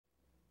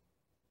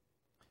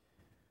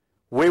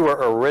We were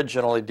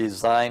originally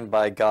designed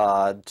by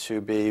God to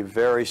be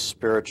very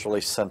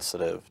spiritually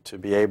sensitive, to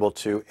be able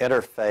to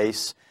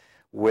interface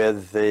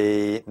with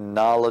the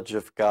knowledge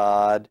of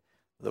God,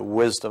 the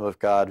wisdom of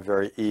God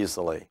very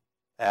easily.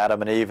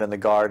 Adam and Eve in the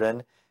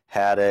garden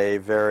had a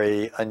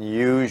very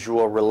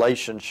unusual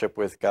relationship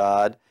with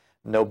God,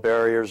 no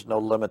barriers, no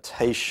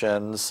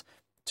limitations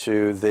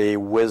to the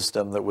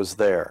wisdom that was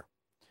there.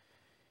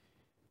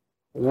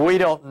 We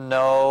don't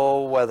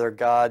know whether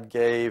God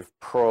gave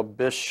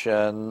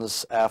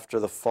prohibitions after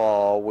the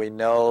fall. We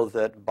know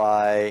that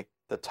by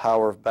the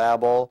Tower of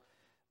Babel,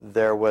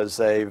 there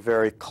was a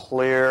very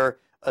clear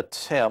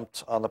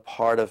attempt on the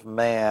part of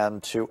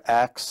man to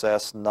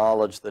access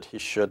knowledge that he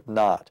should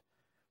not.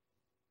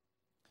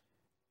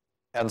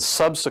 And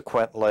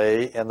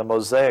subsequently, in the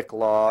Mosaic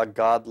Law,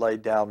 God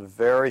laid down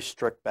very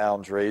strict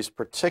boundaries,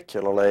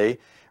 particularly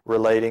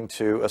relating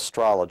to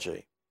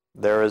astrology.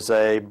 There is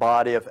a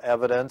body of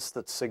evidence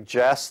that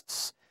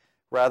suggests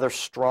rather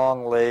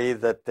strongly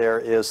that there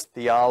is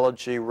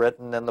theology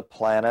written in the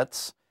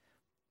planets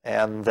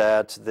and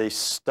that the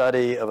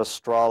study of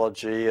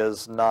astrology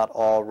is not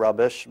all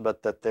rubbish,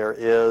 but that there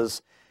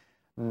is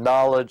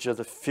knowledge of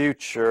the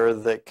future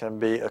that can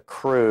be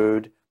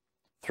accrued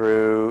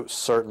through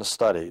certain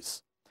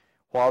studies.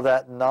 While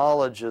that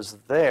knowledge is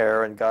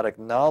there and God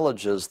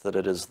acknowledges that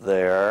it is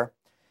there,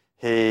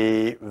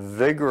 He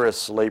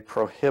vigorously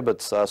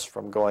prohibits us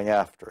from going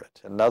after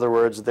it. In other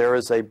words, there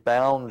is a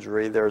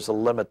boundary, there's a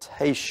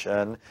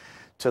limitation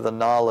to the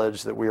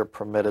knowledge that we are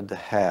permitted to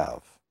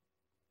have.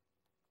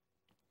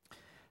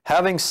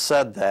 Having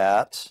said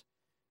that,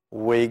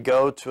 we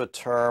go to a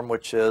term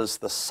which is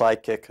the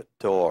psychic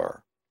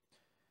door.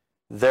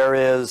 There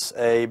is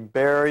a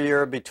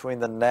barrier between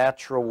the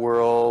natural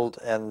world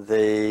and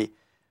the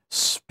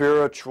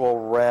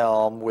spiritual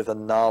realm with a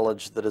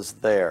knowledge that is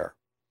there.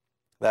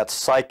 That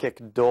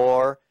psychic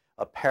door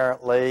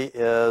apparently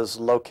is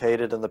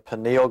located in the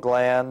pineal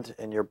gland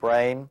in your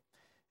brain.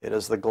 It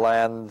is the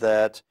gland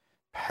that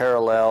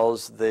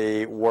parallels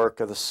the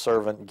work of the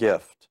servant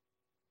gift.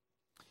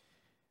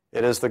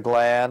 It is the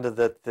gland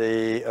that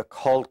the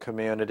occult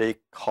community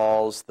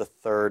calls the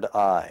third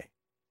eye.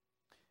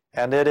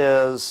 And it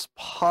is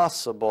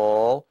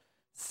possible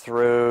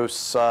through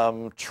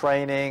some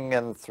training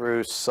and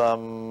through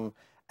some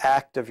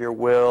act of your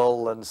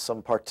will and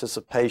some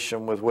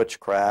participation with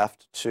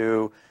witchcraft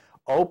to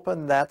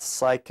open that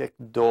psychic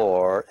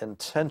door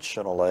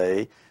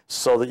intentionally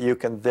so that you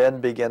can then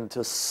begin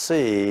to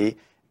see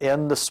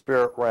in the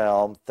spirit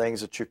realm things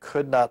that you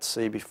could not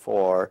see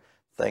before,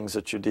 things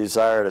that you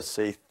desire to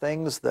see,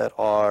 things that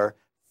are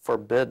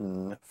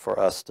forbidden for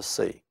us to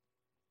see.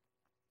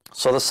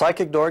 So the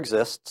psychic door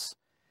exists.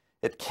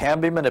 It can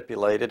be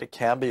manipulated. It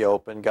can be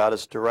opened. God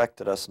has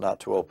directed us not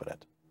to open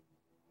it.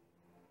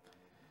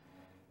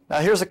 Now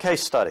here's a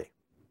case study.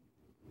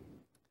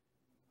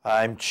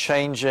 I'm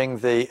changing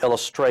the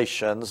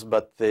illustrations,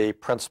 but the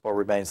principle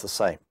remains the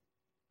same.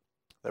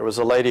 There was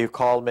a lady who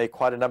called me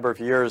quite a number of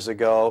years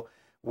ago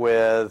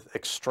with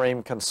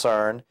extreme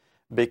concern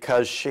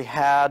because she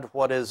had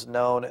what is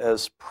known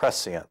as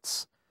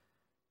prescience.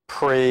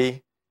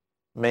 Pre,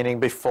 meaning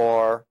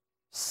before,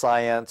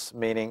 science,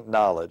 meaning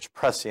knowledge.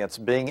 Prescience,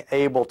 being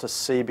able to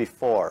see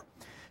before.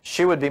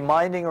 She would be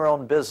minding her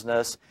own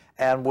business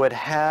and would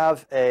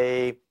have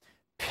a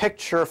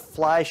picture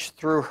flash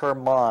through her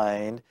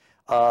mind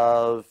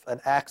of an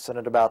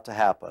accident about to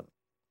happen.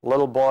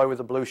 Little boy with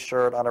a blue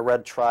shirt on a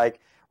red trike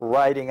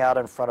riding out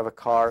in front of a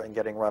car and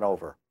getting run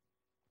over.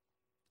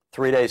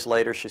 3 days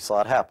later, she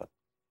saw it happen.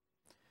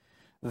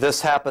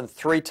 This happened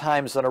 3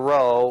 times in a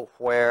row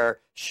where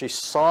she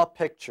saw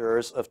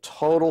pictures of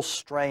total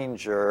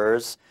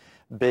strangers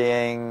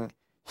being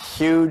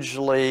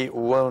hugely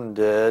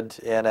wounded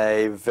in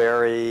a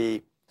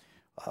very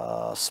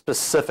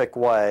specific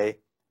way,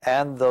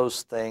 and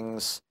those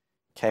things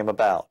came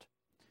about.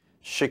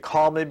 She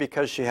called me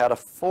because she had a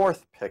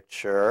 4th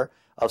picture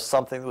of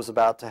something that was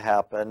about to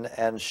happen,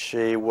 and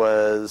she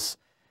was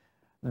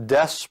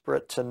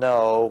desperate to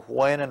know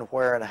when and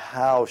where and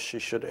how she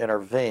should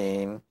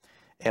intervene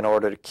in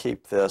order to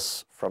keep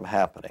this from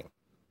happening.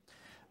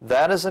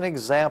 That is an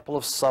example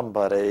of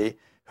somebody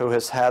who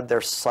has had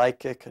their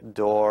psychic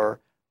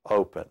door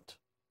opened.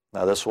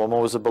 Now, this woman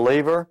was a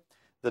believer.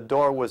 The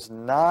door was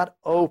not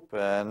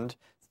opened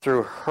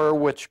through her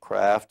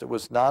witchcraft. It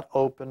was not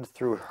opened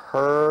through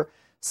her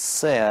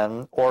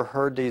sin or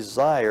her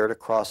desire to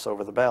cross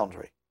over the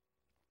boundary.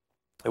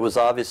 It was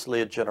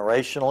obviously a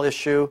generational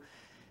issue.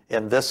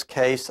 In this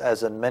case,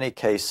 as in many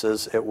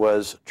cases, it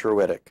was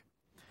Druidic.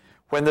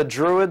 When the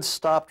Druids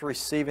stopped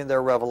receiving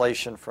their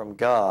revelation from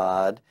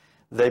God,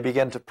 they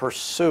began to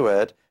pursue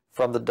it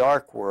from the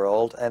dark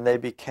world, and they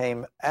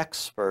became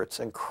experts,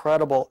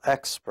 incredible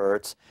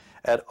experts,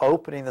 at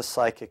opening the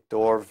psychic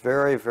door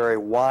very, very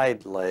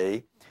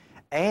widely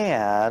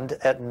and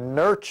at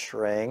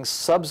nurturing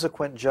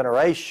subsequent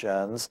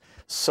generations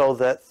so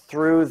that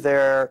through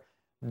their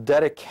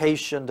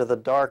dedication to the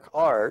dark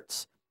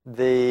arts,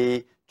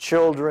 the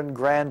children,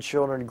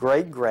 grandchildren,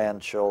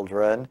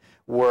 great-grandchildren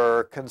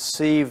were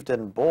conceived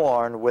and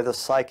born with a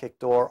psychic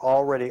door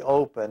already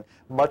open,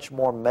 much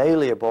more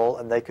malleable,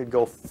 and they could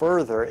go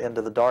further into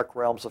the dark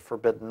realms of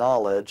forbidden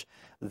knowledge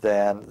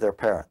than their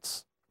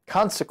parents.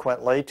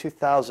 Consequently,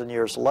 2,000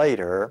 years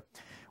later,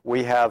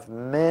 we have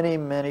many,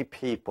 many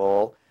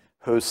people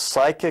whose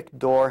psychic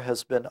door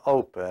has been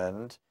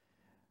opened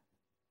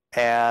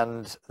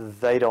and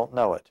they don't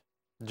know it.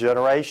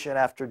 Generation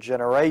after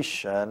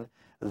generation,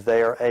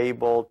 they are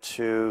able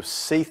to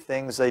see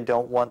things they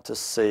don't want to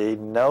see,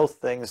 know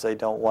things they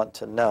don't want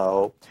to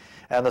know,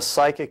 and the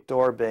psychic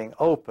door being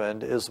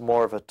opened is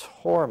more of a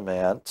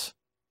torment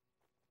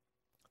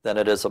than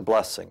it is a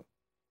blessing.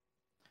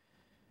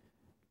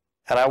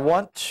 And I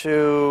want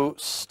to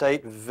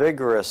state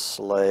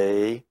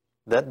vigorously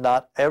that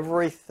not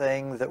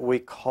everything that we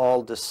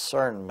call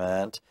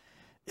discernment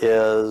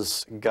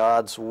is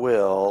God's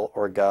will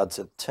or God's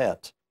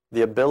intent.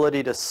 The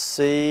ability to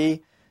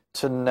see,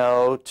 to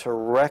know, to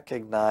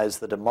recognize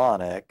the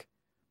demonic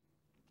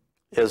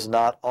is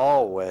not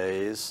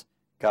always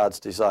God's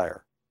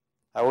desire.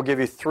 I will give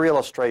you 3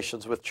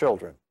 illustrations with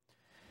children.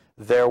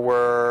 There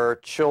were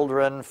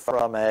children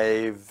from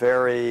a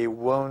very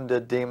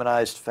wounded,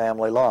 demonized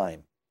family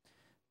line.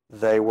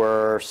 They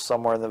were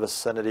somewhere in the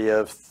vicinity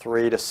of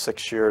 3 to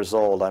 6 years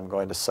old, I'm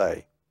going to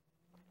say.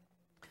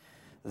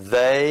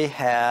 They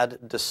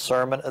had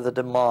discernment of the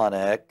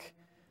demonic,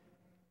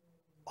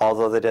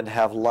 although they didn't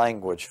have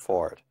language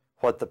for it.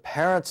 What the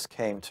parents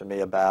came to me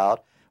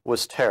about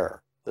was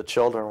terror. The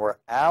children were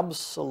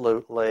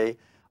absolutely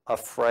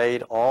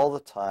afraid all the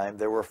time.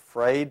 They were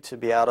afraid to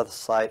be out of the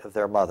sight of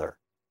their mother.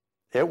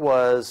 It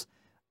was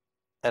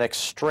an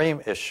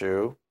extreme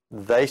issue.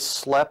 They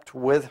slept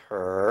with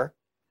her.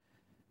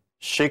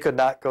 She could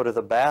not go to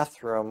the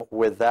bathroom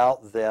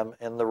without them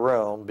in the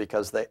room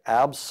because they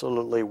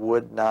absolutely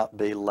would not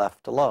be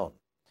left alone.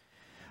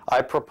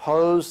 I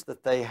proposed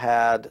that they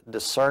had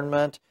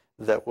discernment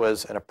that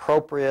was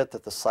inappropriate,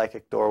 that the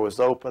psychic door was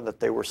open, that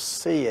they were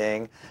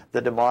seeing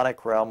the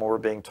demonic realm or were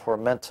being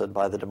tormented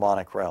by the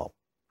demonic realm.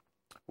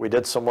 We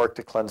did some work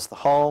to cleanse the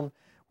home.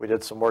 We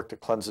did some work to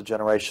cleanse the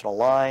generational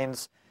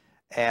lines.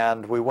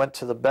 And we went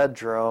to the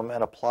bedroom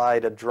and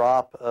applied a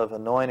drop of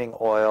anointing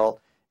oil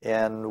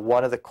in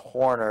one of the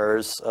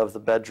corners of the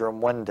bedroom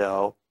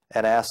window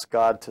and asked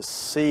God to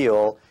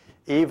seal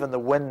even the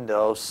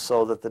window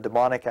so that the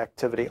demonic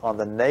activity on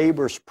the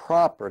neighbor's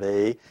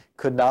property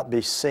could not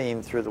be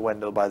seen through the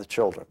window by the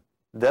children.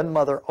 Then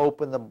Mother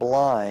opened the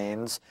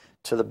blinds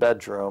to the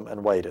bedroom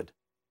and waited.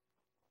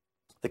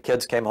 The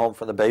kids came home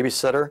from the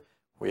babysitter.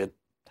 We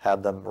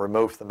had them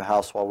removed from the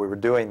house while we were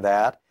doing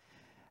that.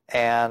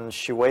 And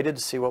she waited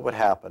to see what would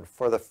happen.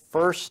 For the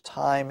first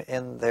time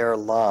in their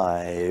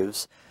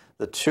lives,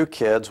 the 2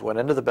 kids went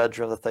into the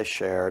bedroom that they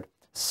shared,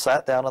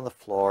 sat down on the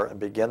floor, and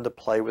began to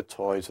play with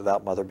toys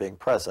without Mother being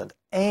present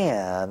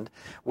and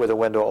with a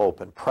window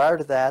open. Prior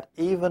to that,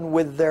 even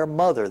with their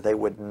mother, they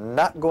would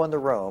not go in the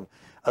room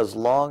as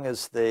long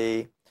as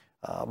the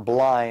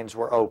blinds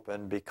were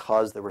open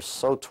because they were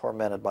so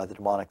tormented by the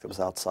demonic that was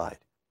outside.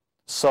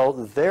 So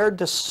their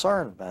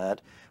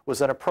discernment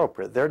was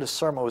inappropriate. Their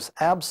discernment was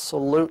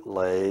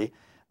absolutely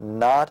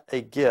not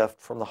a gift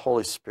from the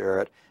Holy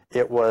Spirit.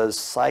 It was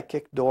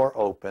psychic door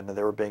open, and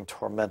they were being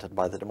tormented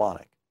by the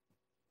demonic.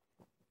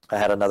 I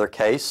had another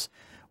case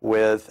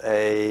with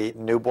a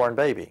newborn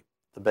baby.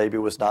 The baby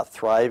was not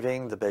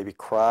thriving. The baby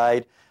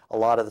cried a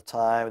lot of the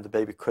time. The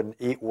baby couldn't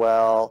eat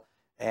well.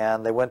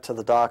 And they went to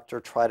the doctor,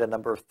 tried a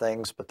number of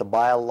things, but the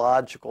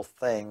biological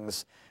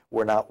things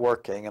were not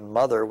working. And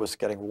Mother was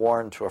getting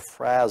worn to a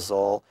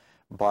frazzle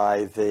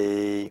by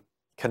the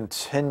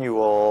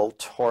continual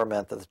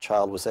torment that the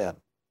child was in.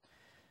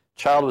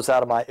 Child was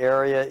out of my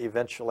area.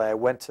 Eventually I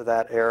went to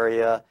that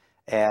area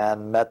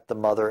and met the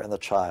mother and the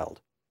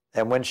child.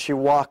 And when she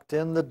walked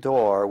in the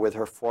door with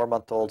her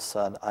 4-month-old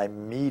son, I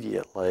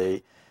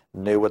immediately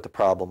knew what the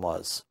problem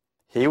was.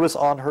 He was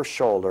on her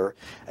shoulder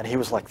and he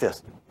was like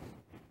this,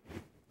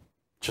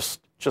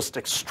 just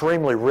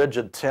extremely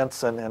rigid,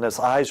 tense, and his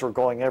eyes were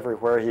going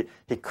everywhere.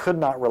 He could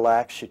not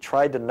relax. She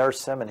tried to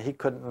nurse him and he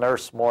couldn't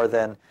nurse more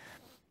than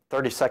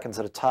 30 seconds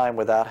at a time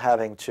without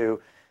having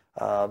to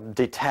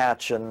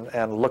detach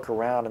and look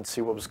around and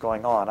see what was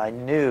going on. I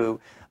knew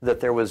that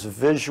there was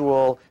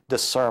visual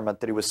discernment,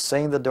 that he was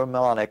seeing the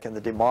demonic, and the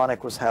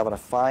demonic was having a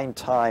fine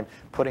time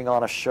putting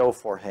on a show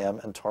for him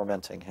and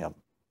tormenting him.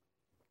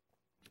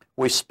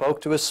 We spoke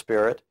to his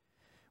spirit.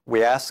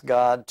 We asked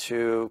God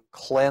to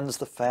cleanse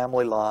the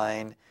family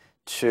line,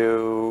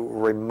 to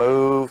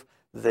remove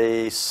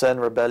the sin,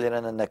 rebellion,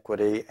 and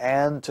iniquity,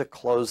 and to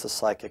close the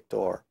psychic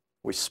door.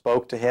 We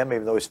spoke to him,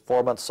 even though he's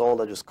 4 months old.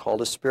 I just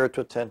called his spirit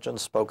to attention,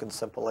 spoke in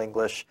simple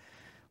English.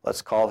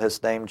 Let's call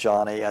his name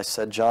Johnny. I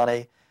said,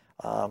 Johnny,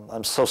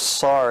 I'm so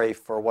sorry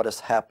for what has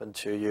happened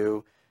to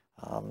you.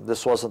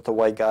 This wasn't the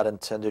way God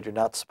intended. You're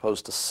not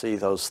supposed to see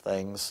those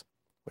things.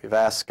 We've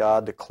asked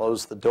God to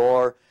close the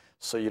door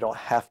so you don't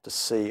have to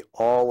see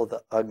all of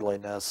the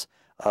ugliness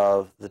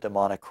of the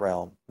demonic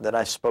realm. Then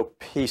I spoke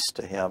peace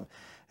to him,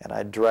 and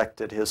I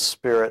directed his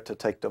spirit to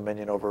take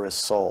dominion over his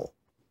soul.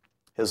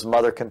 His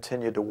mother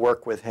continued to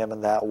work with him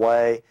in that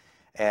way,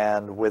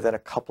 and within a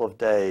couple of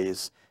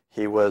days,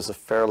 he was a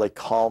fairly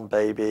calm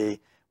baby.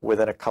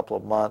 Within a couple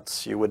of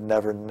months, you would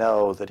never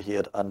know that he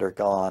had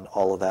undergone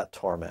all of that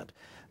torment.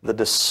 The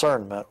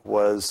discernment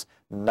was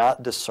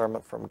not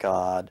discernment from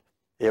God.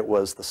 It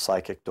was the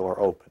psychic door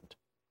opened.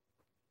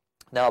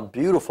 Now, a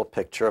beautiful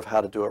picture of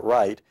how to do it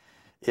right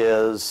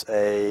is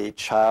a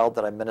child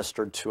that I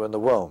ministered to in the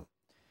womb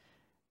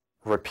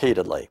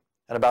repeatedly.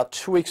 And about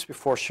 2 weeks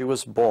before she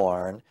was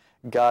born,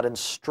 God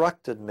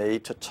instructed me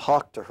to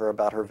talk to her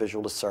about her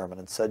visual discernment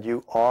and said,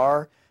 you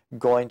are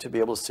going to be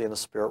able to see in the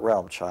spirit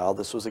realm, child.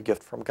 This was a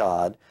gift from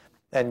God.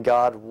 And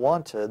God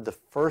wanted the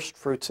first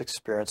fruits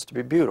experience to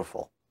be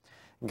beautiful.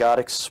 God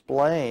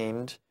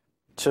explained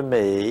to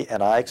me,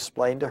 and I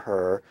explained to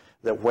her,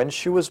 that when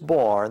she was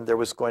born, there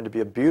was going to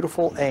be a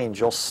beautiful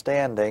angel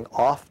standing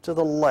off to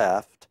the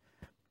left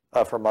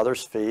of her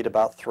mother's feet,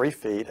 about 3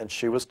 feet, and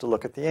she was to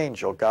look at the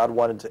angel. God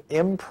wanted to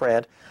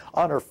imprint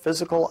on her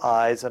physical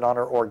eyes and on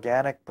her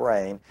organic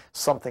brain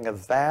something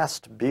of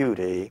vast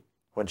beauty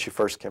when she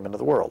first came into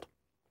the world.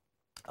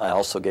 I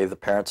also gave the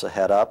parents a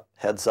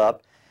heads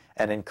up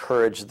and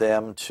encouraged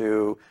them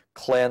to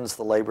cleanse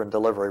the labor and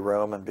delivery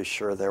room and be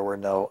sure there were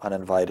no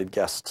uninvited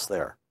guests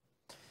there.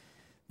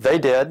 They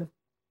did.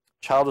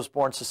 Child was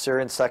born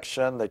cesarean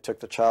section. They took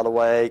the child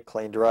away,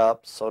 cleaned her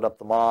up, sewed up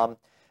the mom,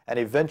 and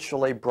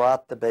eventually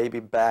brought the baby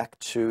back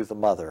to the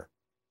mother.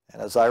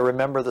 And as I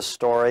remember the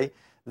story,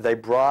 they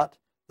brought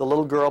the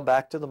little girl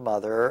back to the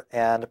mother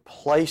and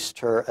placed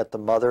her at the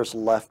mother's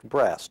left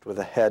breast with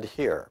a head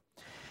here.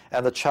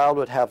 And the child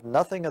would have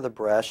nothing of the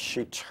breast.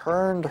 She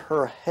turned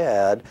her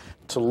head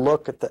to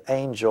look at the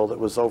angel that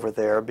was over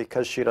there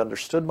because she'd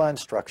understood my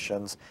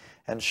instructions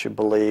and she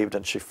believed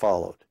and she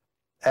followed.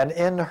 And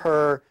in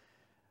her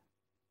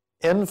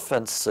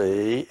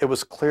infancy, it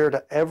was clear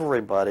to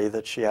everybody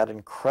that she had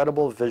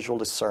incredible visual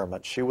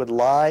discernment. She would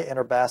lie in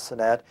her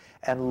bassinet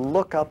and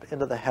look up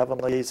into the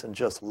heavenlies and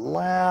just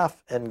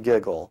laugh and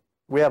giggle.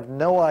 We have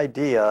no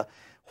idea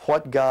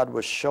what God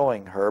was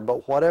showing her,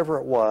 but whatever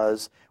it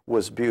was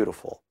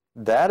beautiful.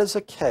 That is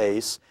a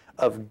case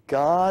of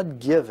God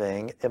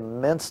giving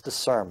immense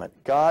discernment.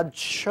 God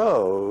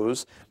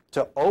chose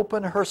to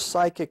open her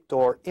psychic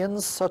door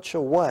in such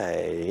a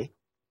way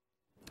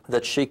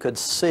that she could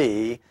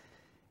see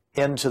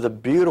into the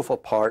beautiful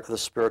part of the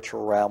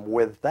spiritual realm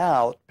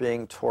without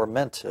being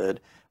tormented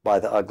by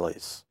the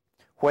uglies.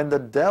 When the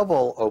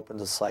devil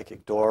opens a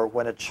psychic door,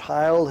 when a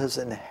child has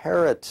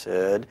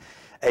inherited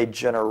a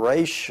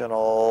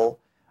generational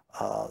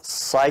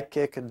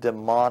psychic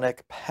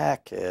demonic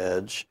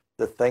package,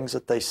 the things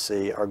that they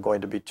see are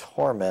going to be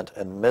torment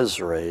and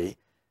misery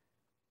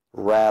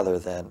rather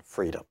than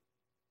freedom.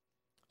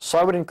 So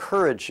I would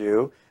encourage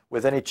you,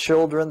 with any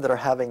children that are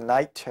having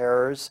night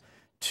terrors,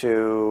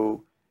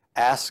 to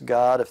ask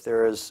God if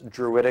there is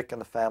Druidic in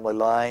the family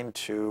line,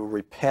 to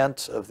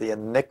repent of the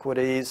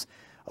iniquities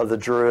of the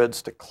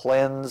Druids, to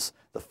cleanse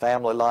the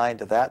family line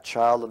to that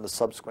child and the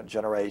subsequent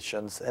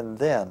generations, and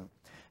then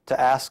to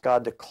ask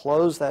God to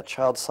close that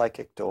child's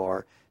psychic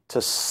door,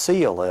 to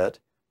seal it,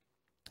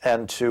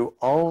 and to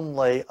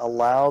only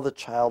allow the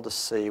child to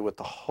see what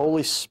the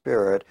Holy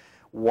Spirit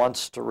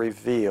wants to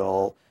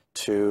reveal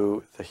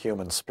to the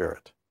human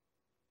spirit.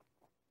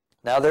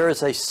 Now, there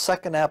is a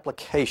second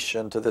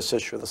application to this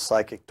issue of the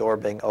psychic door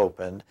being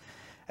opened,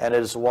 and it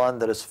is one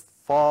that is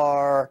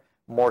far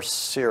more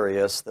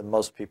serious than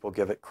most people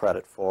give it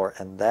credit for,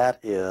 and that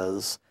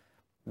is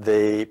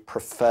the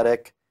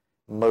prophetic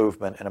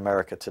movement in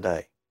America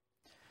today.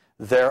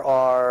 There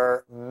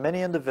are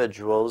many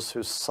individuals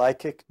whose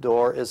psychic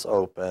door is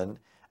open,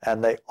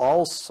 and they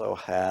also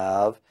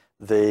have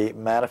the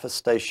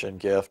manifestation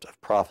gift of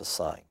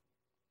prophesying.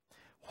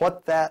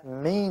 What that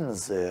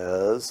means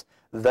is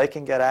they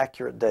can get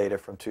accurate data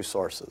from 2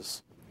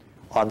 sources.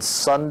 On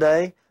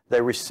Sunday,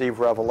 they receive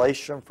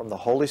revelation from the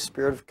Holy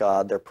Spirit of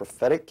God. Their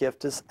prophetic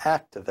gift is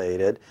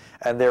activated,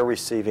 and they're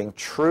receiving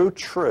true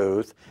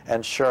truth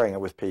and sharing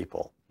it with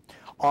people.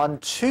 On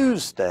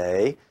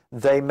Tuesday,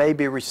 they may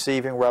be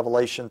receiving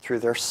revelation through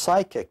their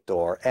psychic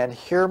door. And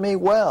hear me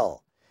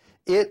well,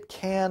 it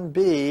can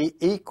be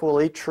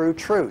equally true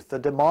truth. The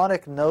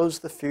demonic knows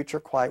the future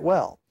quite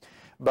well.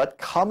 But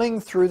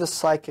coming through the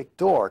psychic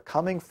door,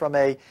 coming from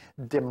a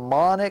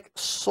demonic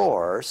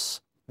source,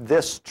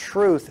 this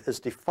truth is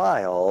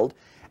defiled,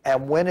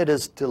 and when it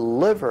is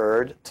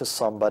delivered to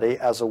somebody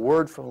as a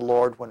word from the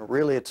Lord, when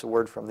really it's a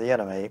word from the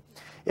enemy,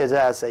 it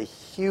has a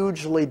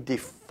hugely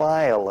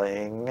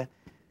defiling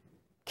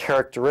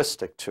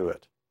characteristic to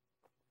it.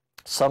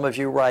 Some of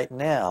you right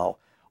now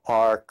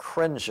are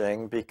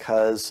cringing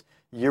because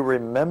you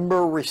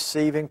remember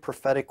receiving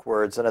prophetic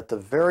words, and at the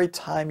very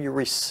time you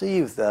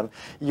received them,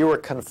 you were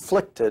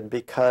conflicted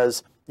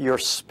because your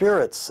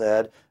spirit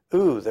said,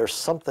 ooh, there's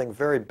something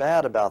very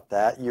bad about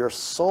that. Your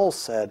soul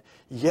said,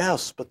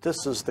 yes, but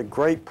this is the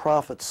great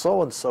prophet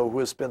so-and-so who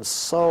has been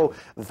so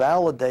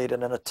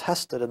validated and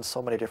attested in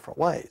so many different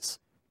ways.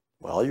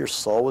 Well, your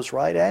soul was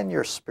right and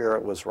your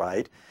spirit was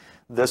right.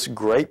 this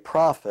great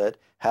prophet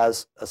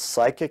has a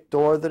psychic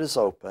door that is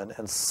open,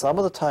 and some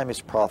of the time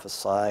he's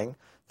prophesying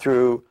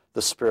through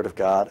the Spirit of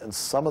God, and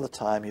some of the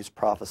time he's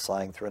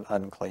prophesying through an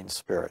unclean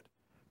spirit.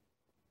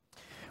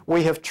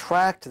 We have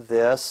tracked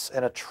this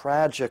in a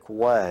tragic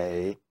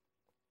way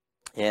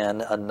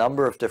in a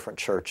number of different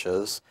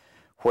churches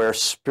where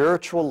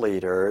spiritual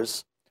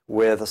leaders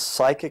with a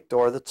psychic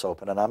door that's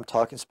open, and I'm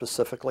talking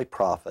specifically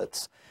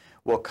prophets,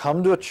 will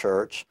come to a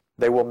church.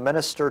 They will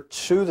minister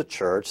to the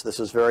church. This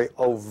is very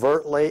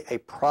overtly a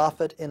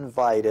prophet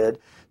invited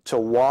to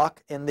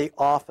walk in the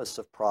office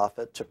of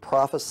prophet, to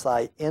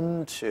prophesy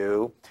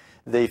into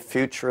the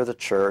future of the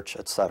church,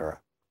 etc.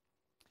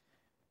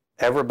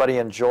 Everybody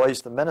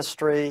enjoys the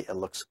ministry. It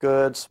looks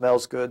good,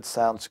 smells good,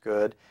 sounds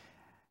good.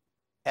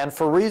 And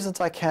for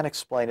reasons I can't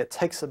explain, it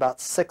takes about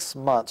 6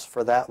 months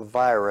for that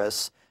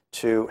virus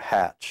to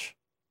hatch.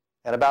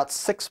 And about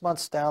 6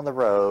 months down the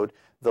road,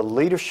 the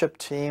leadership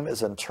team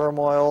is in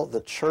turmoil.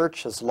 The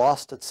church has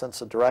lost its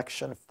sense of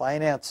direction.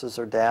 Finances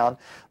are down.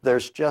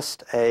 There's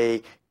just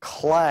a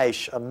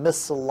clash, a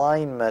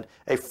misalignment,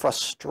 a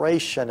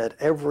frustration at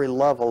every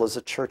level as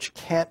the church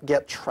can't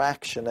get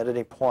traction at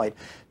any point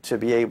to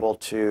be able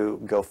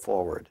to go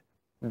forward.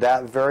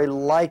 That very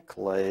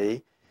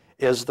likely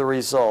is the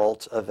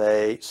result of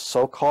a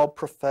so-called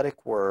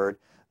prophetic word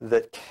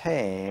that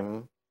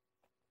came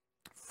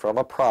from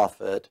a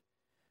prophet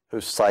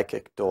whose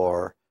psychic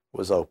door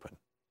was open.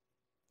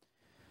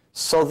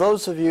 So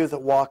those of you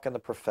that walk in the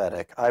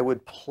prophetic, I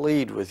would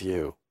plead with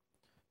you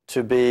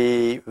to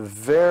be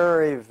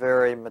very,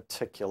 very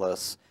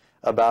meticulous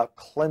about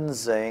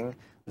cleansing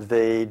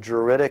the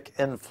Druidic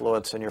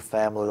influence in your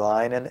family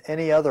line and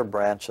any other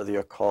branch of the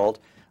occult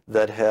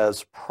that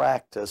has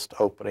practiced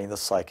opening the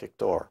psychic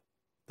door.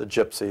 The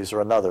gypsies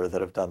are another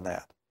that have done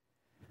that.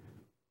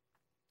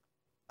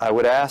 I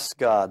would ask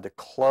God to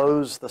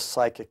close the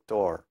psychic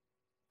door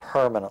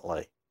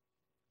permanently.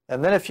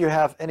 And then if you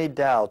have any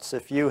doubts,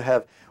 if you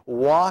have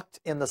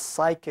walked in the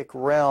psychic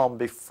realm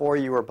before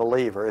you were a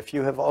believer, if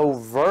you have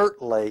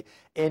overtly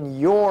in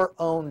your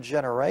own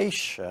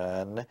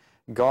generation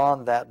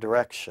gone that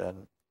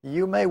direction,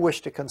 you may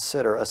wish to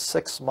consider a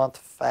 6-month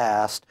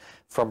fast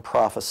from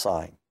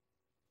prophesying.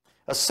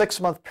 A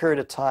 6-month period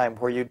of time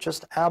where you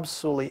just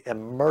absolutely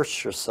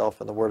immerse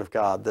yourself in the Word of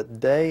God, that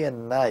day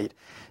and night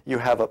you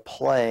have it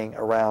playing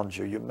around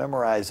you. You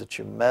memorize it,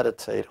 you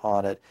meditate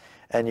on it,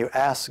 and you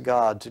ask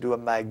God to do a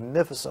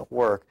magnificent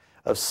work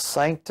of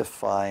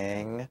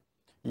sanctifying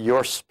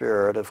your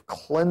spirit, of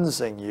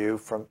cleansing you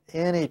from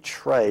any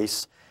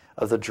trace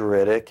of the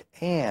Druidic,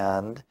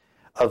 and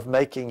of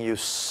making you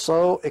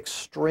so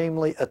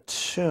extremely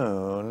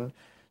attuned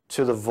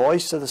to the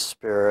voice of the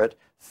Spirit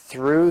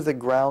through the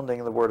grounding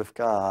of the Word of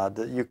God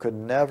that you could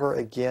never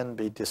again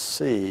be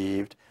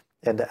deceived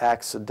into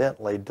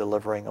accidentally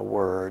delivering a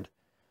word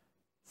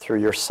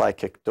through your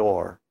psychic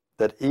door,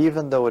 that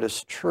even though it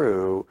is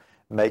true,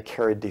 may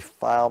carry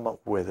defilement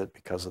with it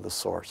because of the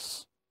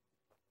source.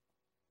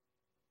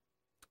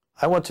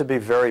 I want to be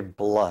very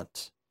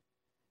blunt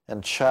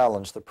and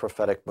challenge the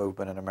prophetic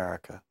movement in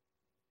America.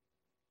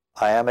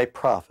 I am a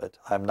prophet.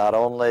 I'm not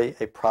only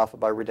a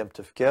prophet by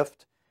redemptive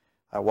gift,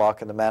 I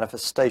walk in the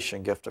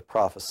manifestation gift of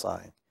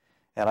prophesying,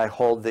 and I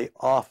hold the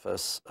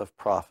office of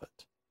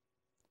prophet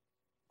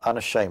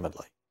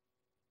unashamedly.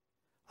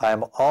 I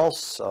am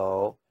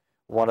also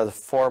one of the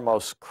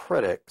foremost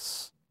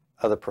critics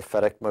of the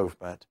prophetic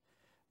movement,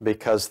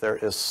 because there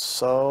is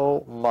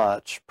so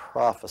much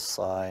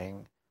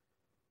prophesying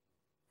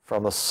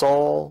from the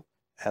soul,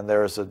 and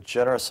there is a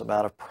generous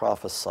amount of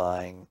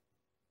prophesying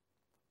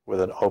with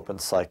an open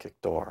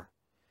psychic door.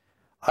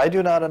 I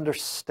do not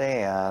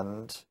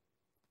understand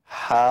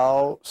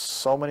how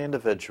so many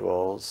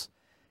individuals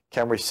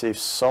can receive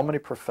so many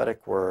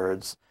prophetic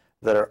words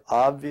that are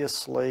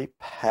obviously,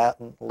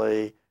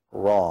 patently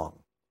wrong.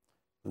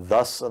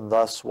 Thus and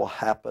thus will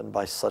happen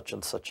by such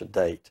and such a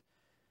date.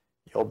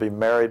 You'll be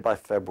married by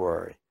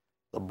February.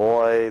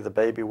 The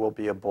baby will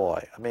be a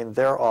boy. I mean,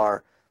 there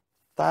are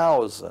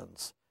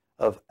thousands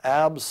of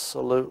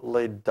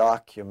absolutely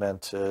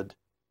documented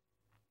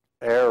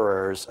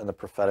errors in the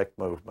prophetic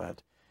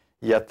movement,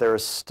 yet there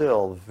is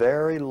still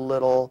very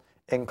little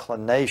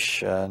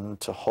inclination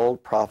to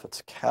hold prophets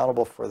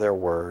accountable for their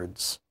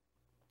words.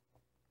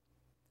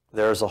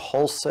 There's a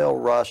wholesale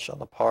rush on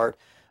the part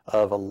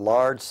of a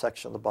large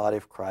section of the body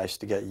of Christ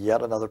to get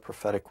yet another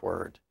prophetic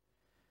word.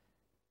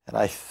 And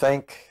I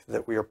think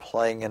that we are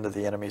playing into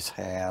the enemy's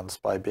hands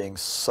by being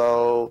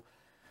so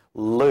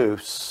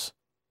loose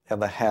in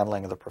the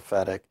handling of the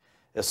prophetic,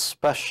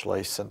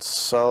 especially since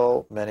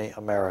so many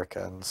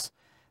Americans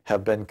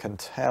have been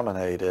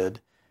contaminated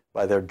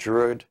by their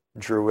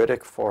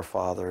Druidic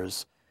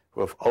forefathers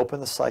who have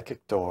opened the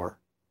psychic door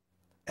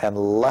and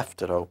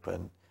left it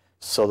open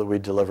so that we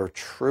deliver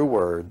true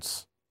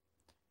words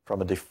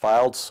from a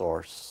defiled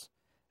source,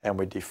 and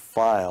we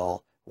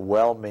defile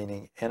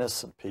well-meaning,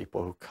 innocent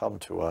people who come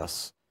to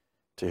us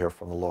to hear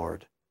from the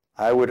Lord.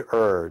 I would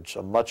urge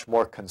a much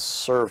more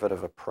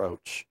conservative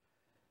approach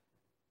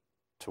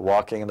to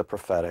walking in the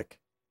prophetic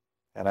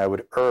And I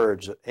would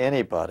urge that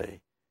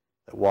anybody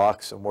that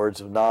walks in words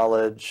of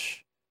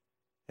knowledge,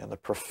 in the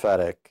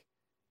prophetic,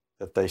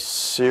 that they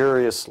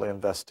seriously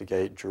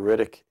investigate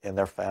Druidic in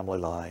their family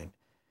line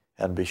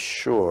and be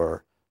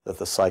sure that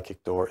the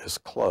psychic door is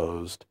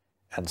closed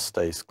and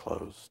stays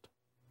closed.